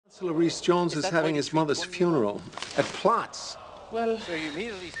Reese Jones is having his mother's funeral at Plot's. Well,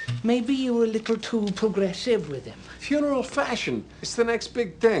 maybe you were a little too progressive with him. Funeral fashion. It's the next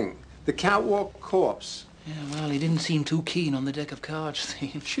big thing. The catwalk corpse. Yeah, well, he didn't seem too keen on the deck of cards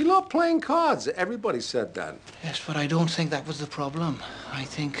theme. She loved playing cards. Everybody said that. Yes, but I don't think that was the problem. I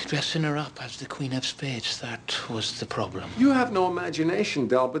think dressing her up as the Queen of Spades, that was the problem. You have no imagination,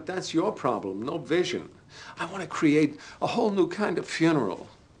 Delbert. That's your problem. No vision. I want to create a whole new kind of funeral.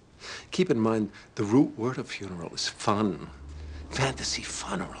 Keep in mind, the root word of funeral is fun. Fantasy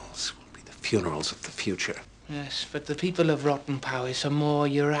funerals will be the funerals of the future. Yes, but the people of Rotten Powys are more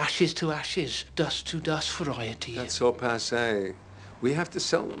your ashes to ashes, dust to dust variety. That's so passé. We have to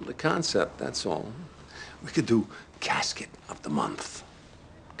sell them the concept, that's all. We could do casket of the month.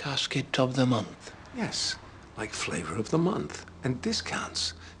 Casket of the month? Yes, like flavor of the month. And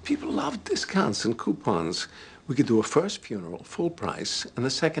discounts. People love discounts and coupons. We could do a first funeral, full price, and the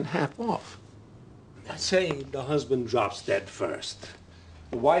second half off. Say the husband drops dead first.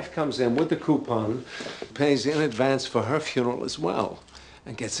 The wife comes in with the coupon, pays in advance for her funeral as well,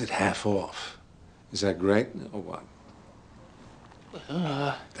 and gets it half off. Is that great or what?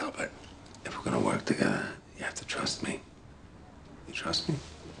 Delbert, if we're gonna work together, you have to trust me. You trust me?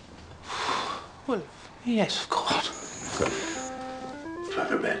 Well, yes, of course. Good.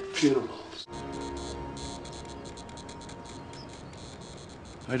 Featherbed funerals.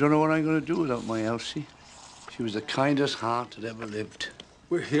 I don't know what I'm going to do without my Elsie. She was the kindest heart that ever lived.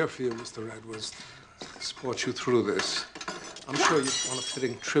 We're here for you, Mr. Edwards, to support you through this. I'm sure you want a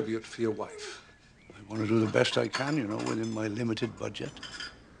fitting tribute for your wife. I want to do the best I can, you know, within my limited budget.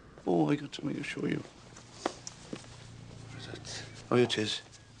 Oh, I got something to show you. What is it? Oh, it is.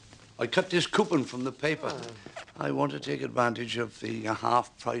 I cut this coupon from the paper. I want to take advantage of the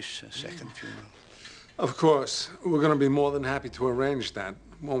half-price second funeral. Of course. We're going to be more than happy to arrange that,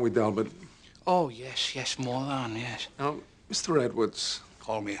 won't we, Delbert? Oh, yes, yes, more than, yes. Now, Mr. Edwards.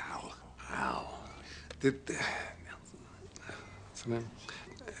 Call me Hal. Hal. What's her name?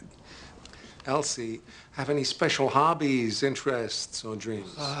 Elsie, have any special hobbies, interests, or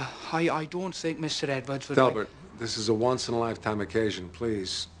dreams? I don't think Mr. Edwards would... Delbert, this is a once-in-a-lifetime occasion,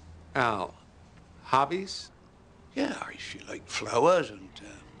 please. Al, hobbies? Yeah, she liked flowers and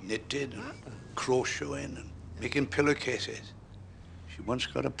knitted and crocheting and making pillowcases. She once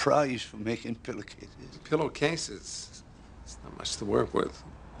got a prize for making pillowcases. Pillowcases? It's not much to work with.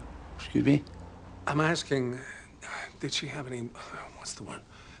 Excuse me? I'm asking, did she have any, what's the word,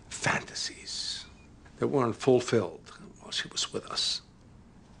 fantasies that weren't fulfilled while she was with us?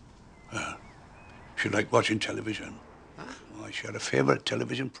 She liked watching television. Well, she had a favorite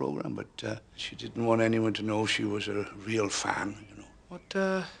television program, but she didn't want anyone to know she was a real fan, you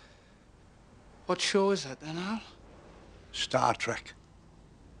know. What show is that then, Al? Star Trek.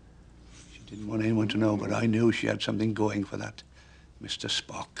 She didn't want anyone to know, but I knew she had something going for that Mr.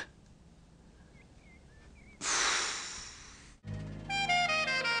 Spock.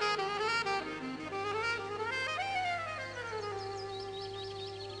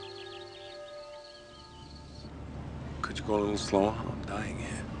 Could you go a little slower? I'm dying here.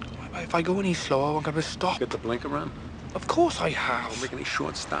 If I go any slower, I'm going to stop. Get the blinker on? Of course I have. Don't make any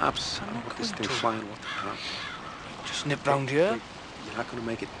short stops. I don't want this thing flying off the top. Just nip round here. You're not going to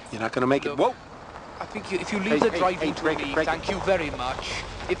make it. You're not going to make it. Whoa! I think if you leave the driving to me, thank you very much.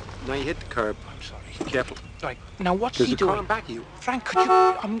 Now you hit the curb. I'm sorry. Be careful. Right, now what's There's he a car doing? in back of you. Frank, could you...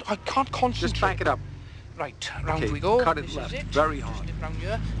 I can't concentrate. Just back it up. Right, round Okay, we go. cut it This left. is it. Very Just hard. nip round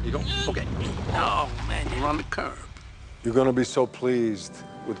here. You go. Okay. Oh, man, you're on the curb. You're going to be so pleased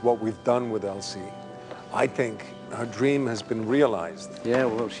with what we've done with Elsie. I think her dream has been realized. Yeah,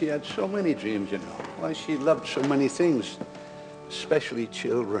 well, she had so many dreams, you know. Why, she loved so many things, especially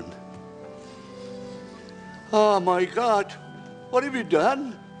children. Oh, my God. What have you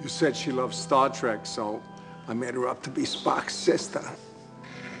done? You said she loves Star Trek, so I made her up to be Spock's sister.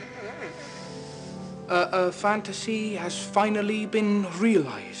 A fantasy has finally been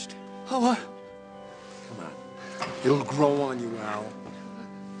realized. Oh, what? Come on. It'll grow on you, Al.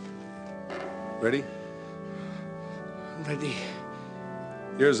 Ready? Ready.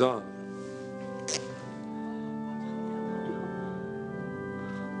 Here's on.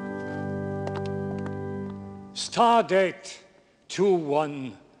 Stardate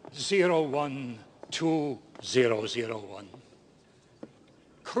 21012001.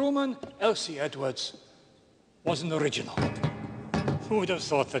 Crewman Elsie Edwards was an original. Who would have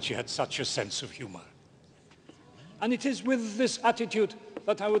thought that she had such a sense of humor? And it is with this attitude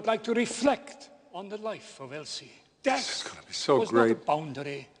that I would like to reflect on the life of Elsie. Death gonna be so was great. not a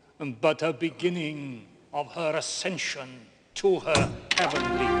boundary, but a beginning of her ascension to her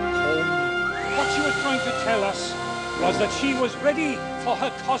heavenly tell us was that she was ready for her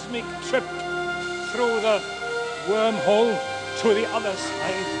cosmic trip through the wormhole to the other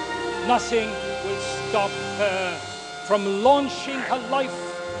side. Nothing will stop her from launching her life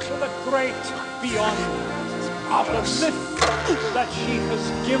to the great beyond. The lift that she has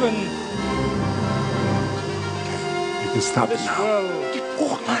given You can stop it this now. world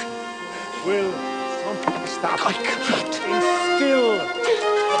will Stop. instill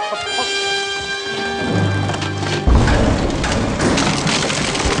the propulsion